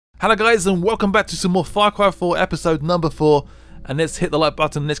Hello guys and welcome back to some more Far Cry 4 episode number 4, and let's hit the like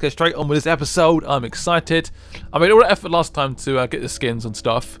button and let's get straight on with this episode. I'm excited. I made all the effort last time to get the skins and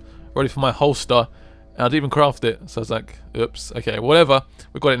stuff ready for my holster, and I didn't even craft it, so I was like, oops, okay, whatever,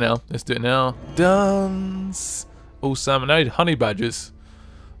 we've got it now, let's do it now. Done. Awesome. And I need honey badgers.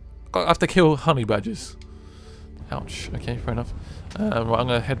 I have to kill honey badgers. Ouch. Okay, fair enough. Right, I'm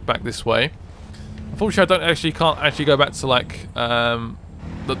gonna head back this way. Unfortunately, can't actually go back to like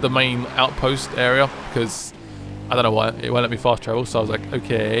the main outpost area because I don't know why it won't let me fast travel. So I was like,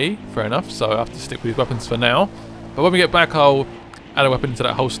 okay, fair enough. So I have to stick with these weapons for now. But when we get back, I'll add a weapon into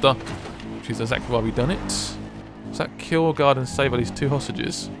that holster, which is exactly why we've done it. Does that kill, guard, and save at least 2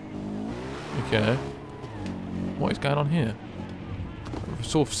 hostages? Okay. What is going on here? We've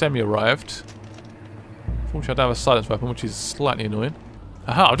sort of semi-arrived. Unfortunately, I don't have a silence weapon, which is slightly annoying.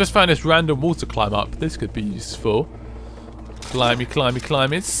 Aha, I've just found this random water climb up. This could be useful. Climby, climby,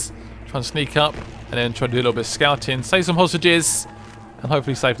 climbies. Try and sneak up, and then try to do a little bit of scouting. Save some hostages, and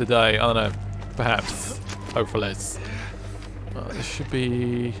hopefully save the day. I don't know. Perhaps. Hopefully. This should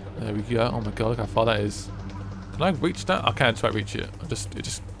be... There we go. Oh my god, look how far that is. Can I reach that? I can't try to reach it. It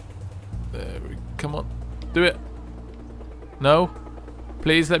just... There we go. Come on. Do it. No.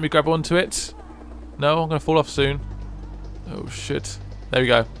 Please let me grab onto it. No, I'm going to fall off soon. Oh shit. There we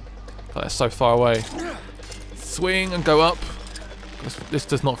go. Oh, that's so far away. Swing and go up. This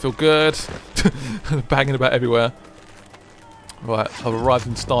does not feel good. Banging about everywhere. Right, I've arrived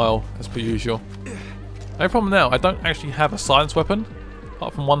in style, as per usual. No problem now, I don't actually have a silence weapon,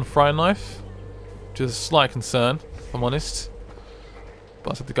 apart from one throwing knife, which is a slight concern, if I'm honest.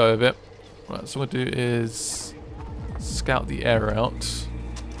 But I have to go with it. Right, so what I'm going to do is scout the area out. So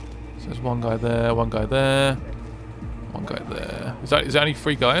there's one guy there, one guy there, one guy there. Is that only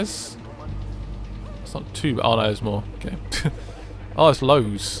 3 guys? It's not 2, but oh no, there's more. Okay. Oh, there's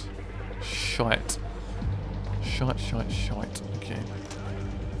loads. Shite. Shite, shite, shite. Okay.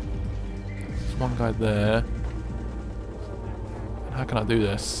 There's one guy there. How can I do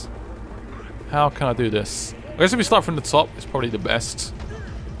this? How can I do this? I guess if we start from the top, it's probably the best.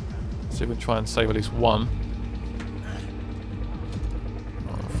 So we can try and save at least one.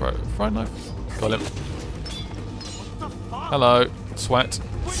 Oh, throw a knife. Got him. Hello. Sweat.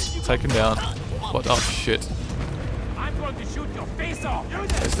 Taken down. What? Oh shit. I'm going to shoot your face off. They're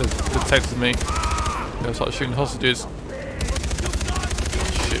texting me. They'll start shooting hostages.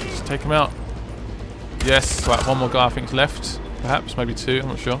 Shit, just take him out. Yes, right, one more guy I think's left. Perhaps, maybe 2, I'm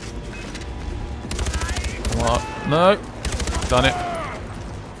not sure. What? No. Done it.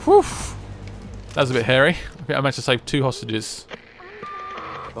 Whew. That was a bit hairy. I think I managed to save 2 hostages.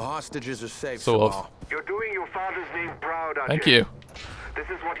 The hostages are safe. Sort of. You're doing your father's name proud, Ajay. Thank you. This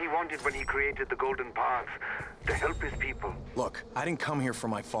is what he wanted when he created the Golden Path, to help his people. Look, I didn't come here for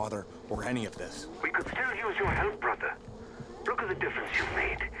my father or any of this. We could still use your help, brother. Look at the difference you've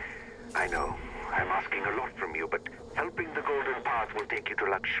made. I know, I'm asking a lot from you, but helping the Golden Path will take you to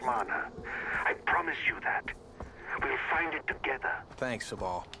Lakshmana. I promise you that. We'll find it together. Thanks,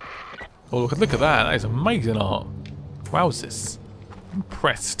 Sabal. Oh, look at that. That is amazing art. Wowzers.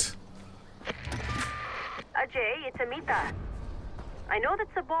 Impressed. Ajay, it's Amita. I know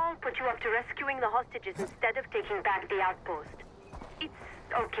that Sabal put you up to rescuing the hostages instead of taking back the outpost. It's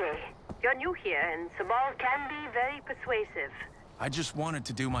okay. You're new here, and Sabal can be very persuasive. I just wanted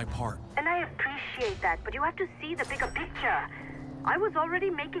to do my part. And I appreciate that, but you have to see the bigger picture. I was already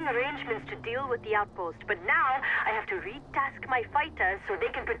making arrangements to deal with the outpost, but now I have to retask my fighters so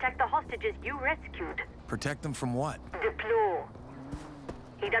they can protect the hostages you rescued. Protect them from what? Diplo.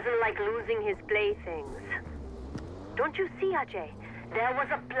 He doesn't like losing his playthings. Don't you see, Ajay? There was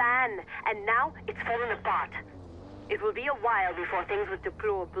a plan, and now it's fallen apart. It will be a while before things with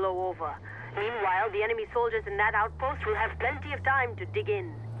Diplo blow over. Meanwhile, the enemy soldiers in that outpost will have plenty of time to dig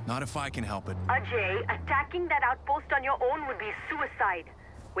in. Not if I can help it. Ajay, attacking that outpost on your own would be suicide.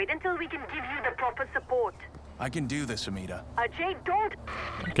 Wait until we can give you the proper support. I can do this, Amita. Ajay, don't...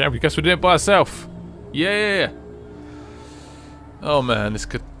 Okay, I guess we did it by ourselves. Yeah. Oh man, this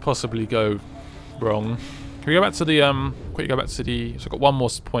could possibly go wrong. Can we go back to the, quickly go back to the... So I've got one more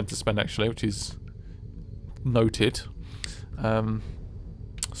point to spend actually, which is noted. So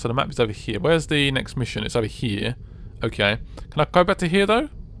the map is over here. Where's the next mission? It's over here. Okay. Can I go back to here though?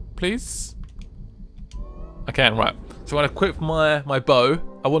 Please? I can, right. So I'm going to equip my bow.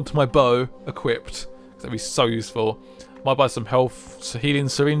 I want my bow equipped. That'd be so useful. Might buy some health healing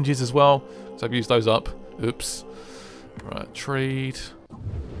syringes as well. So I've used those up. Oops. Right, trade.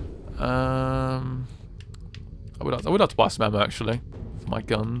 I would like to buy some ammo actually for my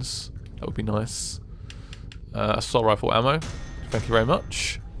guns. That would be nice. Assault rifle ammo. Thank you very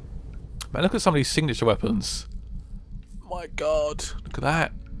much. Man, look at some of these signature weapons. My god, look at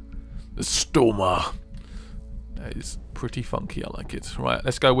that. The Stormer. That is pretty funky, I like it. Right,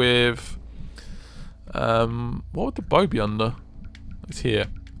 let's go with... what would the bow be under? It's here.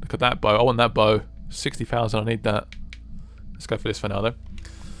 Look at that bow. I want that bow. 60,000, I need that. Let's go for this for now, though.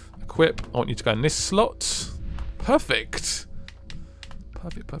 Equip. I want you to go in this slot. Perfect.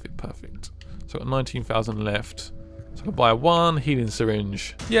 Perfect, perfect, perfect. So I've got 19,000 left. So I can buy one healing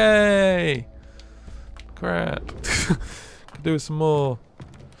syringe. Yay! Crap. Could do with some more.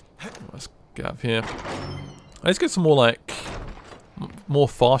 Let's get up here. Let's get some more, like, more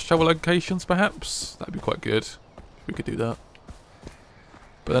fast travel locations, perhaps. That'd be quite good if we could do that.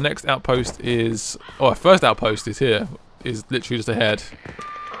 But the next outpost is... Oh, our first outpost is here. Is literally just ahead.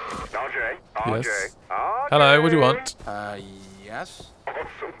 RJ, Yes. RJ. Hello, what do you want? Yes?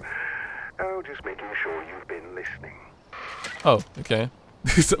 Awesome. Oh, just making sure you've been listening. Oh, okay.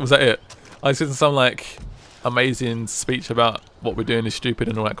 Was that it? I was getting some, like, amazing speech about what we're doing is stupid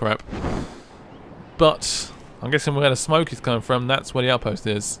and all that crap. But I'm guessing where the smoke is coming from, that's where the outpost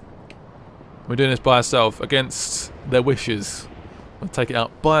is. We're doing this by ourselves against their wishes. We'll take it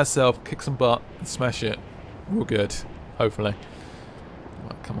out by ourselves, kick some butt, and smash it. We're all good, hopefully.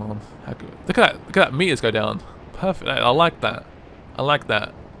 Right, come on. How good. Look at that! Look at that meters go down. Perfect. I like that. I like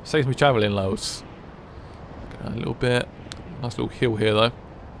that. Saves me travelling loads. A little bit. Nice little hill here, though.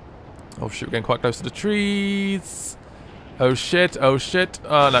 Oh shit, we're getting quite close to the trees. Oh shit! Oh shit!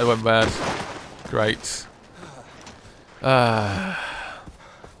 Oh, that went bad. Great. Great, now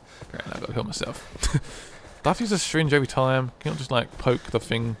I've got to kill myself. Do I have to use a syringe every time? Can you not just like poke the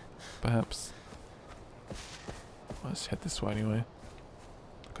thing, perhaps? Let's head this way anyway.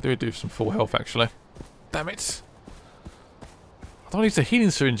 Could do some full health actually. Damn it! I don't use a healing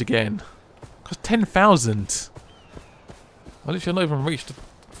syringe again. Cost 10,000. I literally not even reached the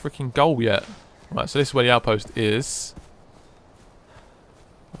freaking goal yet. Right, so this is where the outpost is.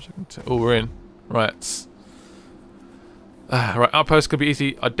 Oh, we're in. Right. Right, outposts can be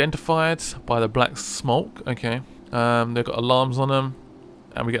easily identified by the black smoke. Okay. They've got alarms on them.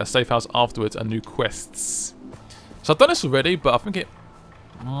 And we get a safe house afterwards and new quests. So I've done this already, but I think it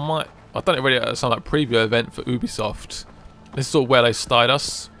might... I've done it already at some like preview event for Ubisoft. This is sort of where they started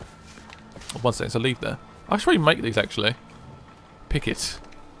us. 1 second to leave there. I should probably make these actually. Pick it.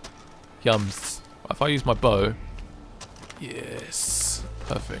 Yums. If I use my bow... Yes.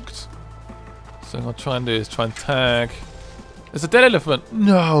 Perfect. So what I'll try and do is try and tag... There's a dead elephant!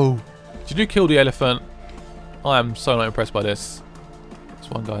 No! Did you kill the elephant? I am so not impressed by this. There's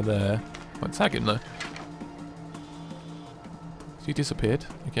one guy there. I won't tag him though. He disappeared.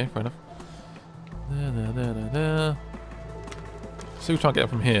 Okay, fair enough. There. So we'll try and get him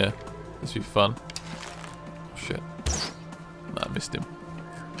from here. This will be fun. Oh shit. Nah, I missed him.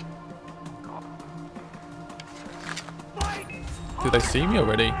 Did they see me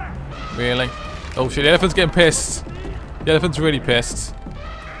already? Really? Oh shit, the elephant's getting pissed. The elephant's really pissed.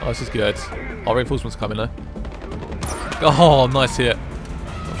 Oh, this is good. Oh, reinforcements coming though. Oh, nice hit.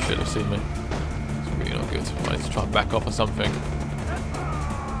 Oh shit, they've seen me. It's really not good. I need to try and back off or something.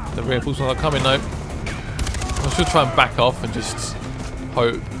 The reinforcements are coming though. I should try and back off and just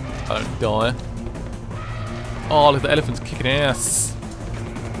hope I don't die. Oh, look, the elephant's kicking ass.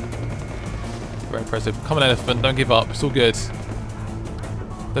 Very impressive. Come on, elephant, don't give up. It's all good.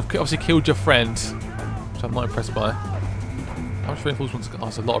 They've obviously killed your friend, which I'm not impressed by. How much reinforcements? Oh,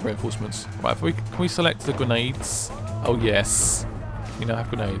 there's a lot of reinforcements. Right, can we select the grenades? Oh, yes. We now have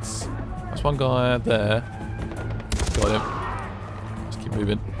grenades. There's one guy there. Got him. Let's keep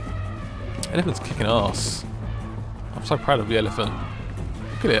moving. Elephant's kicking ass. I'm so proud of the elephant.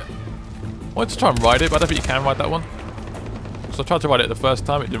 Look at it. I wanted to try and ride it, but I don't think you can ride that one. So I tried to ride it the first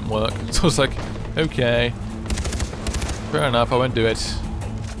time, it didn't work. So I was like, okay. Fair enough, I won't do it.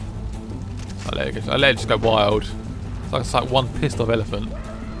 I let it just go wild. It's like one pissed off elephant.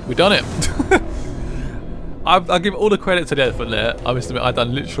 We've done it. I'll give all the credit to the elephant there. I must admit, I've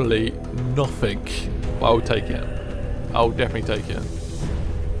done literally nothing. But I will take it. I will definitely take it.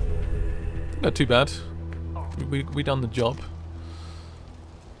 Not too bad. We done the job.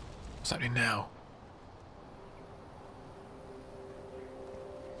 What's happening now?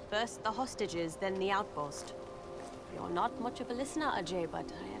 First the hostages, then the outpost. You're not much of a listener, Ajay, but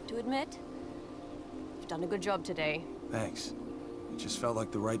I have to admit, you've done a good job today. Thanks. It just felt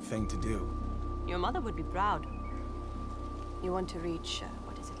like the right thing to do. Your mother would be proud. You want to reach,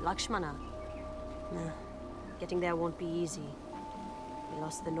 what is it, Lakshmana? Nah, getting there won't be easy. We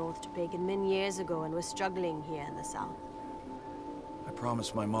lost the north to Pagan Min years ago and we're struggling here in the south. I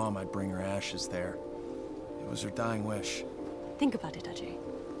promised my mom I'd bring her ashes there. It was her dying wish. Think about it, Ajay.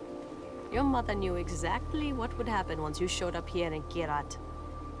 Your mother knew exactly what would happen once you showed up here in Kyrat.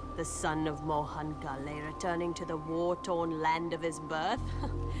 The son of Mohan Ghale returning to the war-torn land of his birth.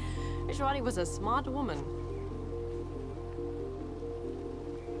 Ishwari was a smart woman.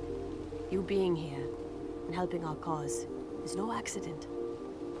 You being here and helping our cause is no accident.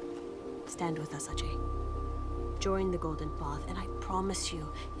 Stand with us, Ajay. Join the Golden Path, and I promise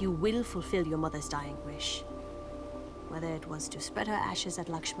you, you will fulfill your mother's dying wish. Whether it was to spread her ashes at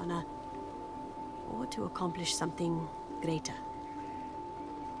Lakshmana, or to accomplish something greater.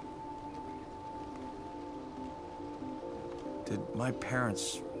 Did my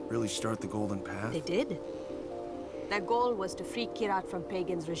parents really start the Golden Path? They did. Their goal was to free Kyrat from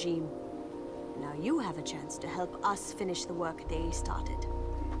Pagan's regime. Now you have a chance to help us finish the work they started.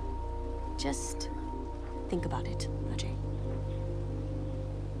 Just think about it, Ajay.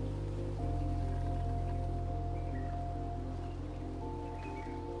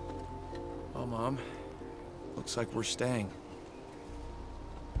 Oh, Mom. Looks like we're staying.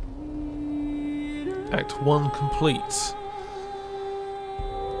 Act 1 complete.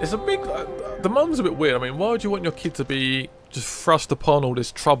 It's a big... the mum's a bit weird. I mean, why would you want your kid to be just thrust upon all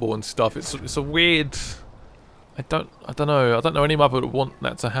this trouble and stuff? It's a weird... I don't know. I don't know any mother would want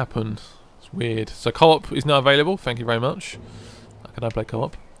that to happen. It's weird. So co-op is now available. Thank you very much. Can I play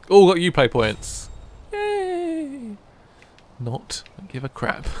co-op? Oh, got you play points. Yay! Not give a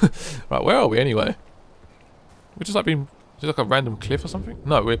crap. Right, where are we anyway? We're just like being... Is it like a random cliff or something?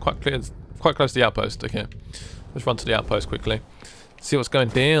 No, we're quite close to the outpost. Okay. Let's run to the outpost quickly. See what's going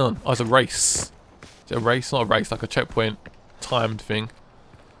down. Oh, it's a race. Is it a race? Not a race, like a checkpoint timed thing.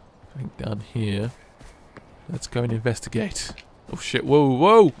 I think down here. Let's go and investigate. Oh shit, whoa,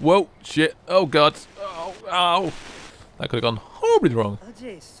 whoa, whoa, shit, oh god, oh, ow. That could have gone horribly wrong.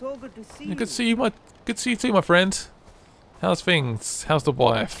 Ajay, so good to see you. Good to see you too, my friend. How's things? How's the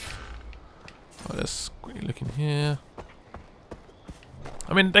wife? Oh, let's quickly look in here.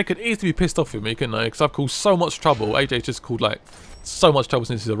 I mean, they could easily be pissed off with me, couldn't they? Because I've caused so much trouble. AJ's just called, like, so much trouble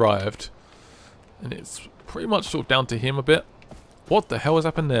since he's arrived. And it's pretty much sort of down to him a bit. What the hell has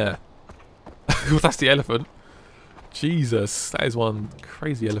happened there? Well, that's the elephant. Jesus, that is one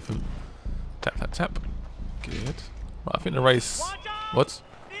crazy elephant. Tap, tap, tap. Good. Right, I think the race... What?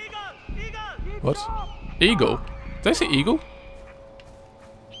 What? Eagle? Did I say eagle?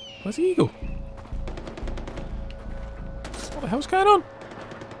 Where's the eagle? What the hell's going on?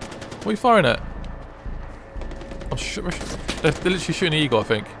 What are you firing at? I'm they're literally shooting the eagle, I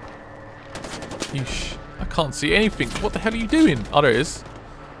think. Yeesh. I can't see anything. What the hell are you doing? Oh, there it is.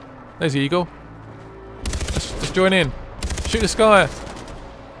 There's the eagle. Let's join in. Shoot the sky.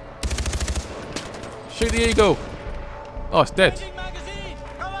 Shoot the eagle. Oh, it's dead.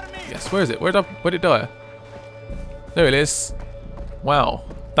 Yes, where is it? Where did it die? There it is. Wow.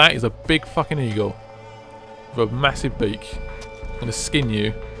 That is a big fucking eagle. With a massive beak. I'm going to skin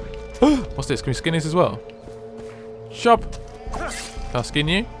you. What's this? Can we skin this as well? Shop. Can I skin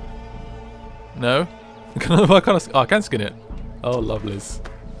you? No. I can skin it. Oh, lovelies.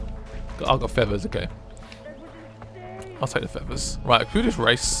 I've got feathers, okay. I'll take the feathers. Right, can we just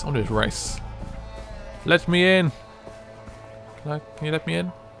race? I want to just race. Let me in. Can you let me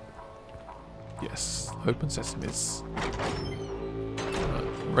in? Yes. Open sesames.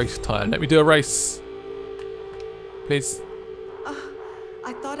 Race time. Let me do a race. Please.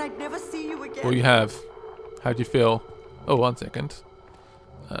 I thought I'd never see you again. Well, you have. How do you feel? Oh, 1 second.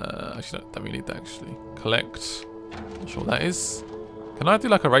 Actually, don't really need that, actually. Collect. Not sure what that is. Can I do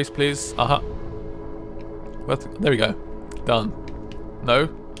like a race, please? Aha. Well, there we go. Done. No?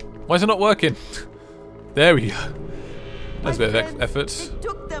 Why is it not working? There we go. That's a bit of effort. They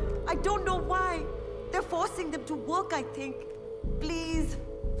took them. I don't know why. They're forcing them to work, I think. Please,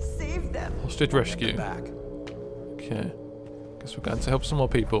 save them. Hostage rescue. Back. Okay. Guess we're going to help some more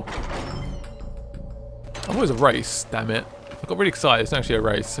people. Oh, it was a race, damn it. I got really excited. It's not actually a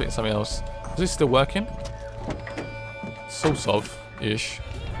race. It's something else. Is this still working? Sort of-ish.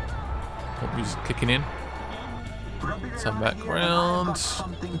 Oh, music kicking in. Turn back around.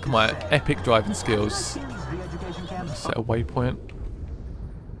 Look at my epic driving skills. Set a waypoint.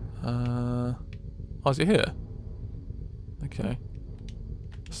 Oh, is it here? Okay.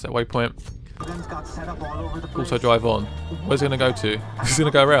 Set waypoint. Also drive on. Where's it going to go to? It's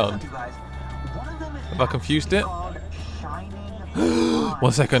going to go around. Have I confused it?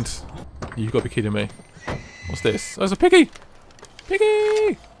 1 second. You've got to be kidding me. What's this? Oh, there's a piggy!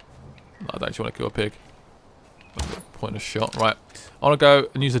 Piggy! No, I don't actually want to kill a pig. Point a shot. Right. I want to go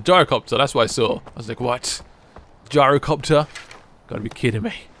and use a gyrocopter. That's what I saw. I was like, what? Gyrocopter? Gotta be kidding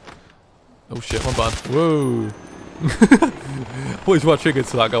me. Oh shit, one button. Whoa. Always what triggered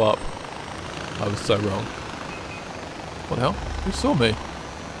to that go up. I was so wrong. What the hell? Who saw me?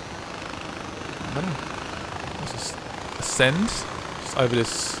 I don't know. Let's just ascend. Just over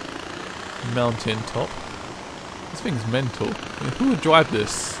this mountain top. This thing's mental. I mean, who would drive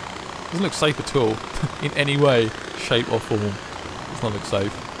this? It doesn't look safe at all. In any way, shape or form. It does not look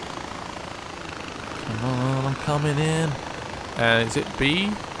safe. Come on, I'm coming in. And is it B?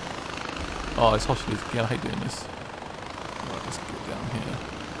 Oh, it's hostages. Yeah, I hate doing this. Right, let's get down here.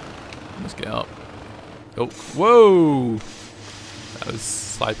 Let's get up. Oh, whoa! That was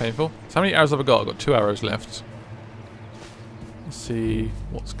slightly painful. So how many arrows have I got? I've got 2 arrows left. Let's see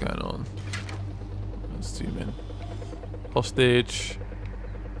what's going on. Let's zoom in. Hostage.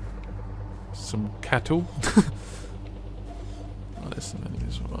 Some cattle. Oh, there's some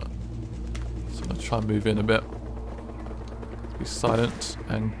enemies. Right. So I'm going to try and move in a bit. Let's be silent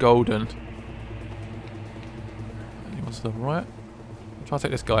and golden. Anyone to the right? I'll try to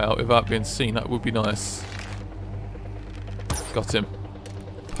take this guy out without being seen. That would be nice. Got him.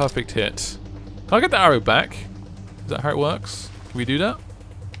 Perfect hit. Can I get the arrow back? Is that how it works? Can we do that?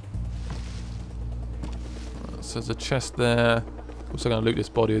 Right, so there's a chest there. Also going to loot this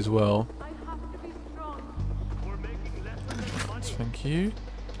body as well. Right, thank you.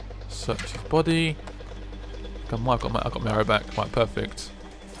 Search his body. I might have got my arrow back. Right, perfect.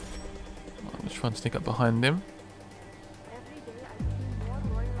 Right, I'm going to try and sneak up behind him.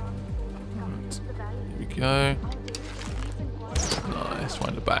 Right, here we go. Nice, right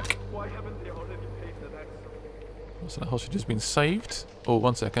in the back. So the hostage has been saved. Oh,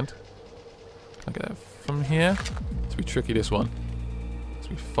 1 second. Can I get that from here? It's be tricky, this one. It's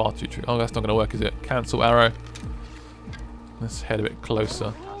be far too tricky. Oh, that's not going to work, is it? Cancel arrow. Let's head a bit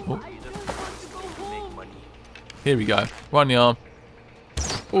closer. Oh. Here we go. Right in the arm.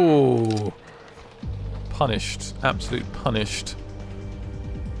 Oh. Punished. Absolute punished.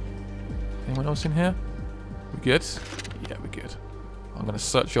 Anyone else in here? We good? Yeah, we're good. I'm going to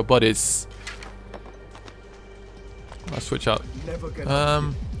search your bodies. I'll switch out.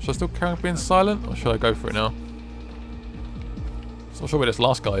 Should I still carry on being silent, or should I go for it now? I'm not sure where this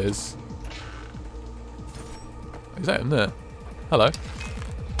last guy is. Is that him there? Hello.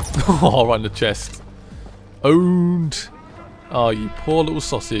 Oh, right in the chest. Owned. Oh, you poor little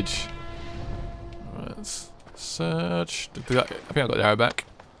sausage. Right, let's search. I think I got the arrow back.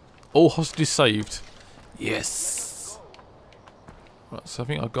 All hostages saved. Yes. Right, so I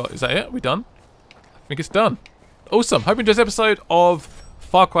think I've got. Is that it? We done? I think it's done. Awesome. Hope you enjoyed this episode of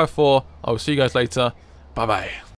Far Cry 4. I will see you guys later. Bye bye.